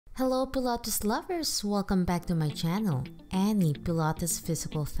Hello Pilates lovers! Welcome back to my channel, Annie Pilates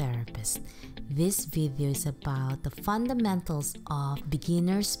Physical Therapist. This video is about the fundamentals of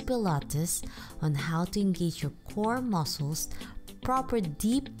beginner's Pilates on how to engage your core muscles, proper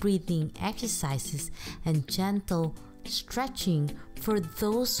deep breathing exercises, and gentle stretching for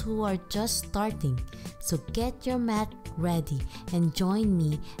those who are just starting. So get your mat ready and join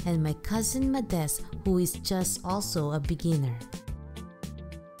me and my cousin Mades, who is just also a beginner.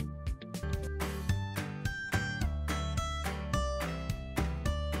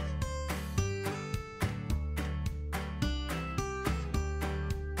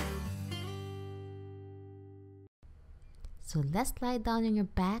 So let's lie down on your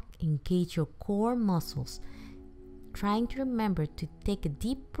back, engage your core muscles, trying to remember to take a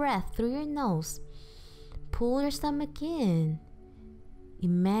deep breath through your nose. Pull your stomach in.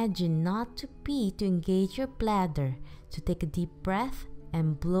 Imagine not to pee to engage your bladder. So take a deep breath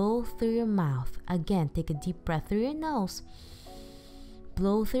and blow through your mouth. Again, take a deep breath through your nose.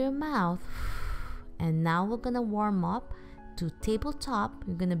 Blow through your mouth. And now we're gonna warm up to tabletop.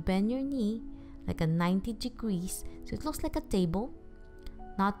 You're gonna bend your knee like a 90 degrees, so it looks like a table,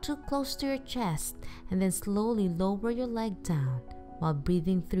 not too close to your chest, and then slowly lower your leg down while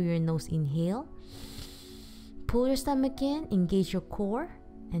breathing through your nose. Inhale, pull your stomach in, engage your core,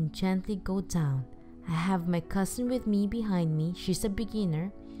 and gently go down. I have my cousin with me behind me. She's a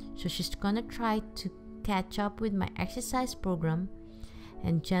beginner, so she's gonna try to catch up with my exercise program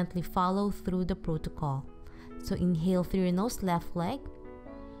and gently follow through the protocol. So inhale through your nose, left leg,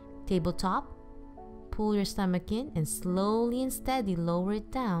 tabletop. Pull your stomach in and slowly and steady lower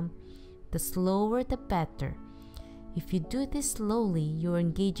it down. The slower the better. If you do this slowly, you're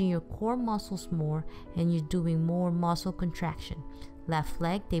engaging your core muscles more and you're doing more muscle contraction. Left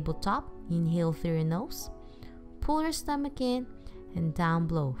leg, tabletop. Inhale through your nose. Pull your stomach in and down,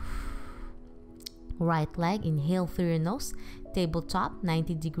 blow. Right leg, inhale through your nose. Tabletop,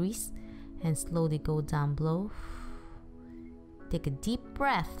 90 degrees, and slowly go down, blow. Take a deep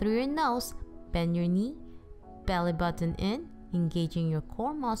breath through your nose. Bend your knee, belly button in, engaging your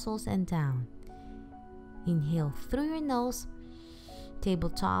core muscles and down. Inhale through your nose,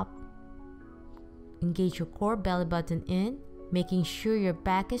 tabletop. Engage your core, belly button in, making sure your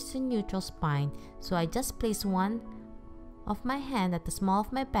back is to neutral spine. So I just place one of my hand at the small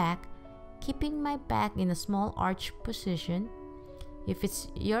of my back, keeping my back in a small arch position. If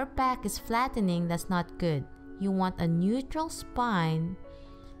your back is flattening, that's not good. You want a neutral spine.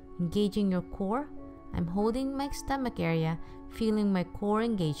 Engaging your core. I'm holding my stomach area, feeling my core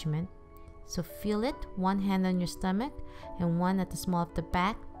engagement. So feel it, one hand on your stomach and one at the small of the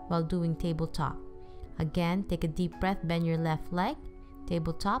back while doing tabletop. Again, take a deep breath, bend your left leg,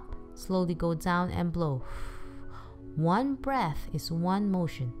 tabletop, slowly go down and blow. One breath is one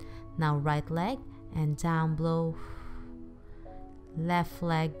motion. Now right leg and down, blow. Left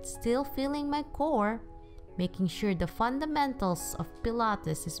leg, still feeling my core, making sure the fundamentals of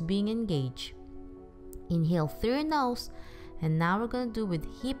Pilates is being engaged. Inhale through your nose, and now we're going to do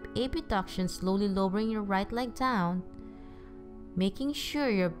with hip abduction, slowly lowering your right leg down, making sure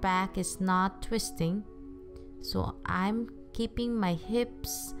your back is not twisting. So I'm keeping my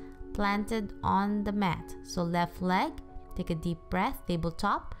hips planted on the mat. So left leg, take a deep breath,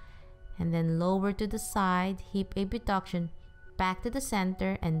 tabletop, and then lower to the side, hip abduction, back to the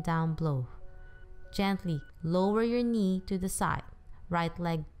center and down, blow. Gently lower your knee to the side, right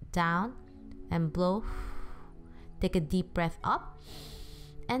leg down and blow. Take a deep breath up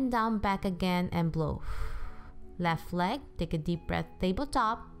and down, back again and blow. Left leg, take a deep breath,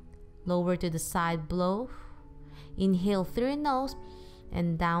 tabletop, lower to the side, blow. Inhale through your nose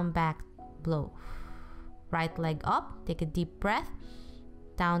and down, back, blow. Right leg up, take a deep breath,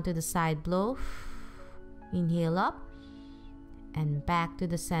 down to the side, blow. Inhale up and back to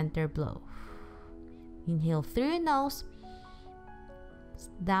the center, blow. Inhale through your nose,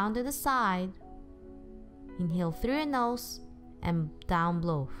 down to the side. Inhale through your nose and down,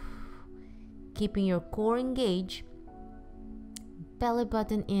 blow. Keeping your core engaged. Belly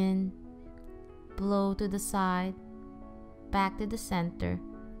button in, blow to the side, back to the center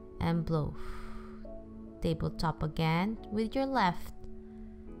and blow. Tabletop again with your left.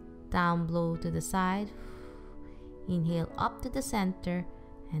 Down, blow to the side. Inhale up to the center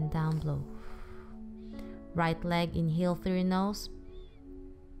and down, blow. Right leg, inhale through your nose,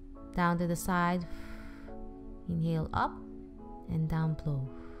 down to the side, inhale up and down, blow.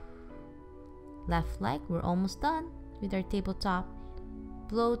 Left leg, we're almost done with our tabletop.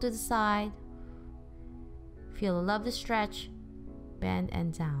 Blow to the side, feel a lovely stretch, bend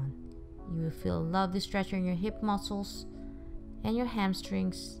and down. You will feel a lovely stretch on your hip muscles and your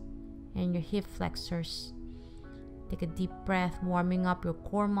hamstrings and your hip flexors. Take a deep breath, warming up your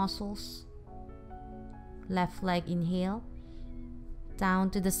core muscles. Left leg, inhale. Down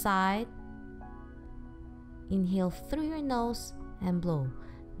to the side. Inhale through your nose and blow.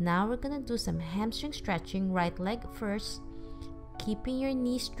 Now we're gonna do some hamstring stretching. Right leg first, keeping your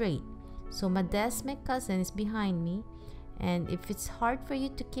knee straight. So Mades, my cousin, is behind me, and if it's hard for you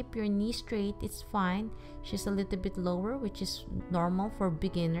to keep your knee straight, it's fine. She's a little bit lower, which is normal for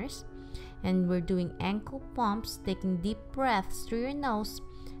beginners. And we're doing ankle pumps, taking deep breaths through your nose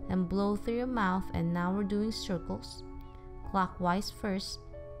and blow through your mouth. And now we're doing circles, clockwise first,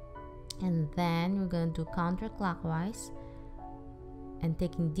 and then we're going to do counterclockwise, and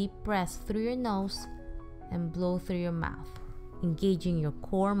taking deep breaths through your nose and blow through your mouth, engaging your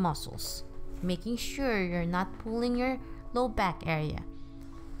core muscles, making sure you're not pulling your low back area.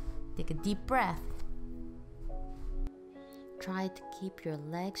 Take a deep breath. Try to keep your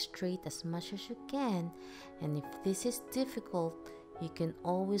legs straight as much as you can, and if this is difficult, you can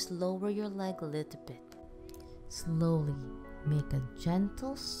always lower your leg a little bit. Slowly make a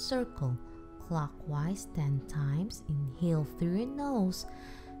gentle circle clockwise 10 times. Inhale through your nose.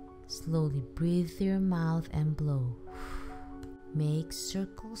 Slowly breathe through your mouth and blow. Make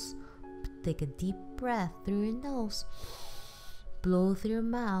circles. Take a deep breath through your nose. Blow through your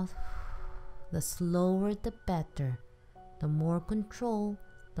mouth. The slower the better. The more control,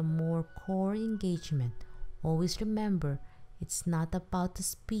 the more core engagement. Always remember, it's not about the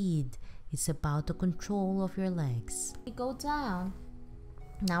speed, it's about the control of your legs. You go down.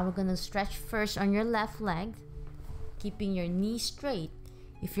 Now we're gonna stretch first on your left leg, keeping your knees straight.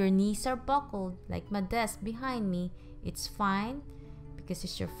 If your knees are buckled, like Mades behind me, it's fine because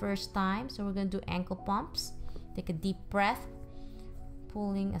it's your first time. So we're gonna do ankle pumps. Take a deep breath,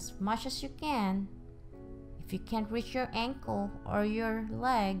 pulling as much as you can. If you can't reach your ankle or your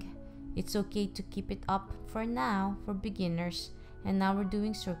leg, it's okay to keep it up for now for beginners. And now we're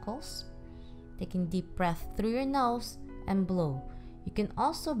doing circles. Taking deep breath through your nose and blow. You can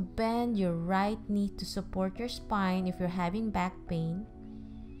also bend your right knee to support your spine if you're having back pain.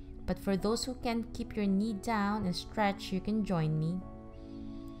 But for those who can keep your knee down and stretch, you can join me.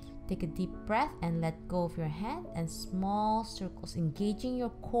 Take a deep breath and let go of your hand, and small circles, engaging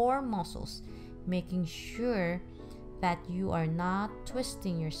your core muscles, making sure that you are not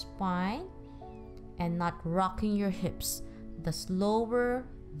twisting your spine and not rocking your hips. The slower,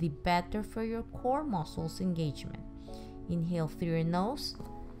 the better for your core muscles engagement. Inhale through your nose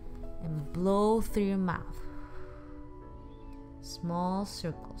and blow through your mouth. Small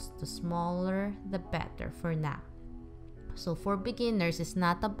circles. The smaller, the better for now. So for beginners, it's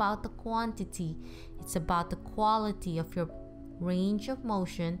not about the quantity, it's about the quality of your range of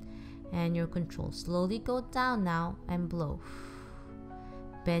motion and your control. Slowly go down now and blow.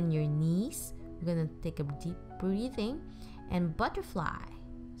 Bend your knees. We're gonna take a deep breathing and butterfly.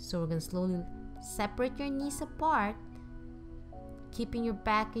 So we're gonna slowly separate your knees apart, keeping your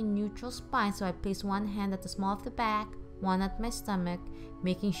back in neutral spine. So I place one hand at the small of the back, one at my stomach,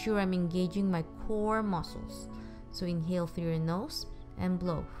 making sure I'm engaging my core muscles. So inhale through your nose and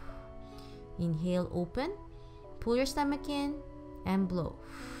blow. Inhale, open, pull your stomach in and blow.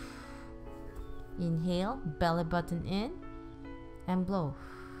 Inhale, belly button in and blow.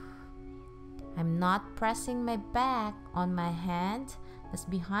 I'm not pressing my back on my hand that's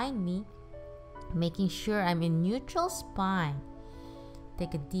behind me, making sure I'm in neutral spine.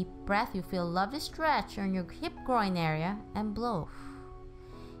 Take a deep breath. You feel a lovely stretch on your hip groin area and blow.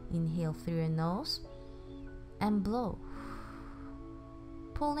 Inhale through your nose and blow.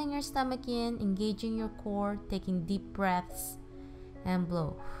 Pulling your stomach in, engaging your core, taking deep breaths and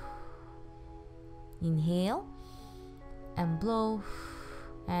blow. Inhale and blow,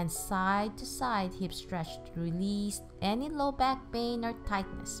 and side to side hip stretch to release any low back pain or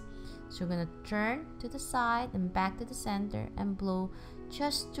tightness. So we're going to turn to the side and back to the center and blow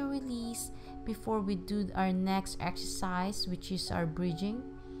just to release before we do our next exercise, which is our bridging.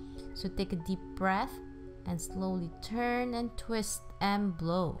 So take a deep breath and slowly turn and twist and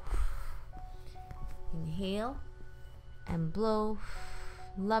blow. Inhale and blow.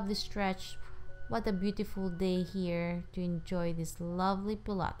 Love the stretch. What a beautiful day here to enjoy this lovely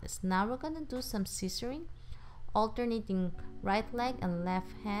Pilates. Now we're gonna do some scissoring, alternating right leg and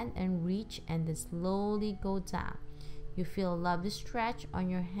left hand, and reach and then slowly go down. You feel a lovely stretch on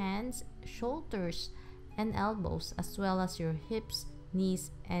your hands, shoulders, and elbows, as well as your hips,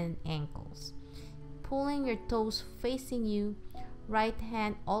 knees, and ankles. Pulling your toes facing you, right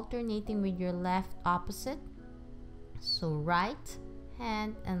hand alternating with your left opposite. So right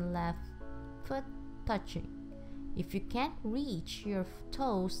hand and left foot touching. If you can't reach your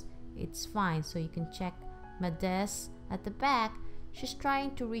toes, it's fine. So you can check Mades at the back. She's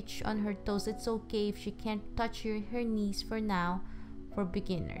trying to reach on her toes. It's okay if she can't touch her knees for now for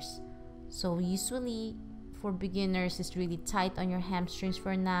beginners. So usually for beginners, it's really tight on your hamstrings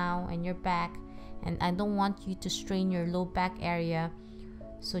for now and your back, and I don't want you to strain your low back area.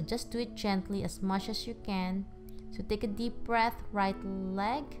 So just do it gently as much as you can. So take a deep breath, right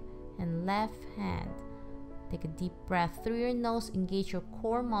leg and left hand. Take a deep breath through your nose, engage your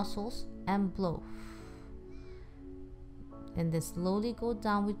core muscles, and blow. And then slowly go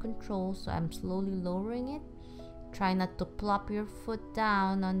down with control. So I'm slowly lowering it. Try not to plop your foot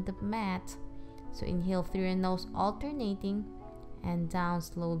down on the mat. So inhale through your nose, alternating, and down,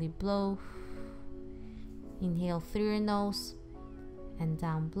 slowly blow. Inhale through your nose and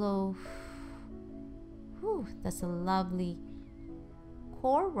down, blow. Whew, that's a lovely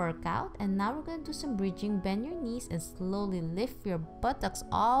core workout. And now we're going to do some bridging. Bend your knees and slowly lift your buttocks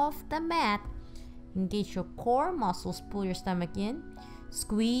off the mat. Engage your core muscles, pull your stomach in,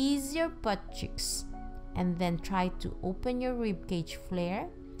 squeeze your butt cheeks, and then try to open your rib cage, flare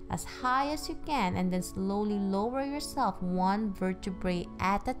as high as you can, and then slowly lower yourself one vertebrae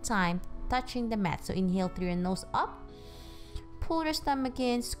at a time, touching the mat. So inhale through your nose up, pull your stomach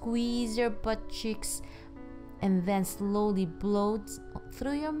in, squeeze your butt cheeks, and then slowly blow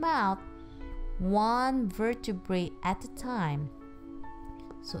through your mouth one vertebrae at a time.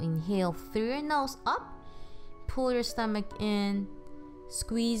 So inhale through your nose up, pull your stomach in,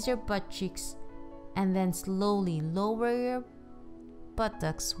 squeeze your butt cheeks, and then slowly lower your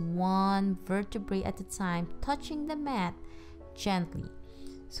buttocks one vertebrae at a time, touching the mat gently.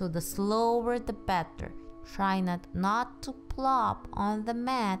 So the slower the better. Try not to plop on the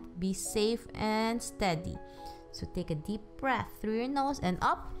mat. Be safe and steady. So take a deep breath through your nose and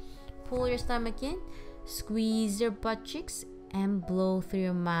up, pull your stomach in, squeeze your butt cheeks, and blow through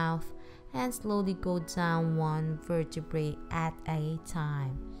your mouth, and slowly go down one vertebrae at a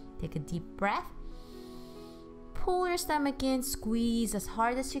time. Take a deep breath, pull your stomach in, squeeze as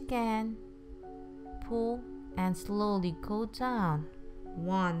hard as you can, pull, and slowly go down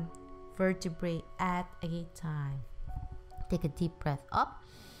one vertebrae at a time. Take a deep breath up,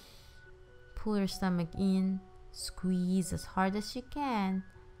 pull your stomach in, squeeze as hard as you can,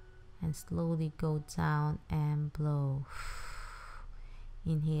 and slowly go down and blow.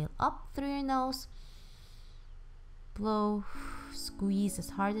 Inhale up through your nose, blow, squeeze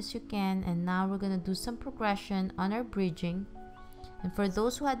as hard as you can. And now we're going to do some progression on our bridging. And for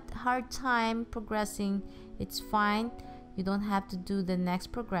those who had hard time progressing, it's fine. You don't have to do the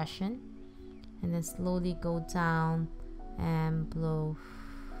next progression. And then slowly go down and blow.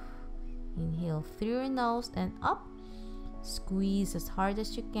 Inhale through your nose and up, squeeze as hard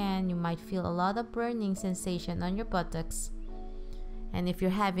as you can. You might feel a lot of burning sensation on your buttocks. And if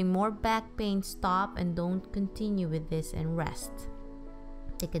you're having more back pain, stop and don't continue with this and rest.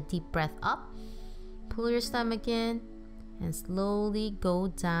 Take a deep breath up, pull your stomach in, and slowly go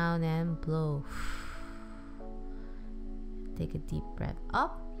down and blow. Take a deep breath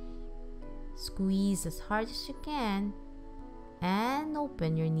up, squeeze as hard as you can, and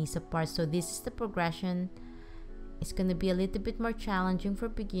open your knees apart. So this is the progression. It's going to be a little bit more challenging for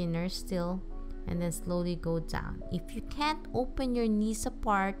beginners still. And then slowly go down. If you can't open your knees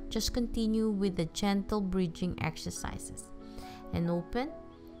apart, just continue with the gentle bridging exercises. And open,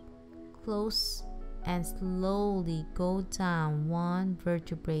 close, and slowly go down one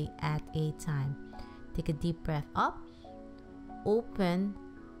vertebrae at a time. Take a deep breath up, open,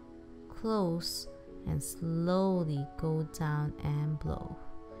 close, and slowly go down and blow.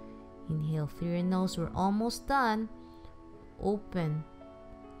 Inhale through your nose. We're almost done. Open,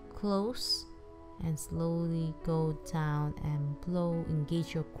 close, and slowly go down and blow.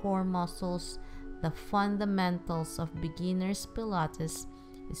 Engage your core muscles. The fundamentals of beginners Pilates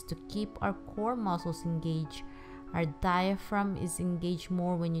is to keep our core muscles engaged. Our diaphragm is engaged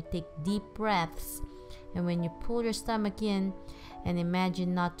more when you take deep breaths, and when you pull your stomach in and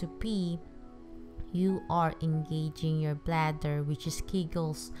imagine not to pee, you are engaging your bladder, which is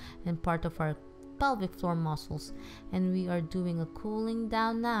kegels and part of our pelvic floor muscles. And we are doing a cooling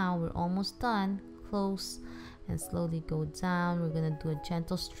down now. We're almost done. Close and slowly go down. We're gonna do a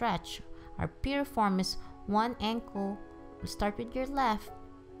gentle stretch. Our piriformis, one ankle. Start with your left,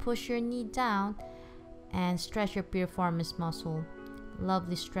 push your knee down, and stretch your piriformis muscle.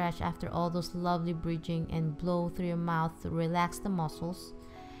 Lovely stretch after all those lovely bridging, and blow through your mouth to relax the muscles,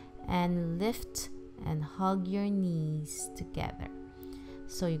 and lift and hug your knees together.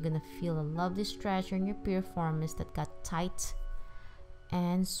 So you're gonna feel a lovely stretch on your piriformis that got tight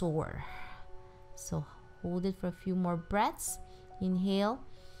and sore. So hold it for a few more breaths. Inhale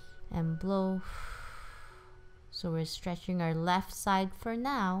and blow. So we're stretching our left side for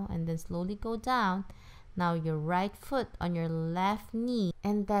now, and then slowly go down. Now your right foot on your left knee.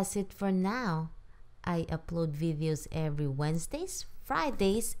 And that's it for now. I upload videos every Wednesdays,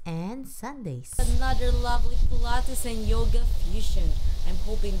 Fridays, and Sundays. Another lovely Pilates and yoga fusion. I'm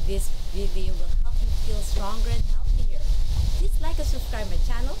hoping this video will help you feel stronger and healthier. Please like and subscribe my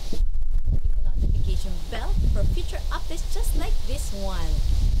channel. Ring the notification bell for future updates just like this one.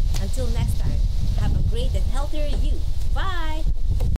 Until next time, have a great and healthier you. Bye!